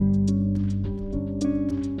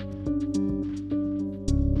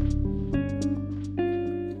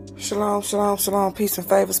Shalom, shalom, shalom, peace and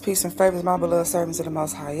favors, my beloved servants of the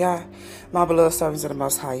Most High Yah, my beloved servants of the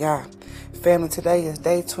Most High Yah. Family, today is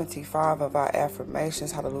day 25 of our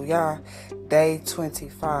affirmations, hallelujah, day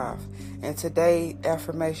 25. And today's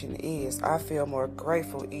affirmation is, I feel more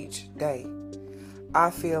grateful each day. I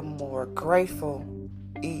feel more grateful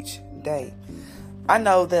each day. I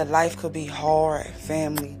know that life could be hard,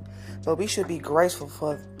 family, but we should be grateful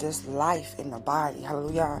for this life in the body,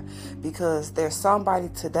 hallelujah, because there's somebody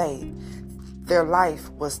today, their life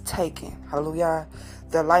was taken, hallelujah,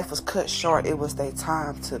 their life was cut short, it was their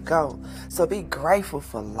time to go. So be grateful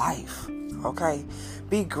for life, okay?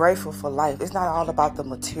 Be grateful for life. It's not all about the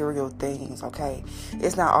material things, okay?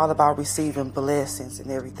 It's not all about receiving blessings and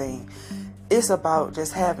everything. It's about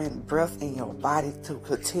just having breath in your body to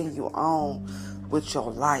continue on with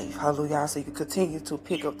your life, hallelujah, so you continue to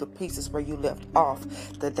pick up the pieces where you left off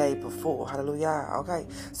the day before, hallelujah, okay?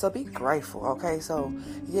 So be grateful, okay? So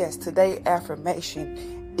yes, today's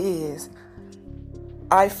affirmation is,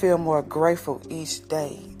 I feel more grateful each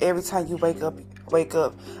day. Every time you wake up,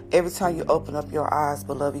 every time you open up your eyes,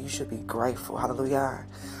 beloved, you should be grateful, hallelujah.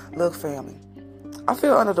 Look, family, I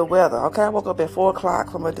feel under the weather, okay? I woke up at 4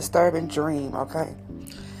 o'clock from a disturbing dream, okay?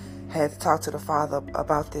 Had to talk to the Father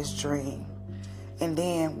about this dream. And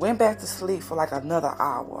then went back to sleep for like another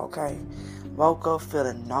hour, okay? Woke up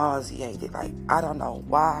feeling nauseated. Like, I don't know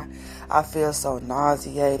why I feel so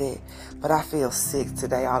nauseated, but I feel sick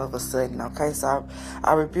today all of a sudden, okay? So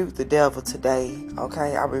I rebuked the devil today,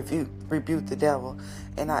 okay? I rebuked the devil,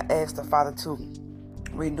 and I asked the Father to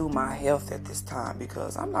renew my health at this time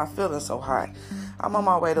because I'm not feeling so hot. I'm on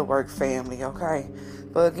my way to work, family, okay?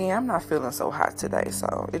 But again, I'm not feeling so hot today,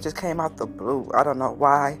 so it just came out the blue. I don't know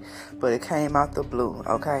why, but it came out the blue,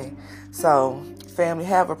 okay? So, family,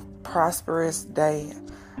 have a prosperous day.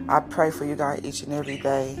 I pray for you guys each and every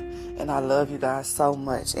day, and I love you guys so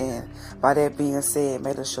much. And by that being said,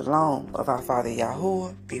 may the shalom of our Father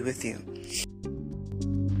Yahuwah be with you.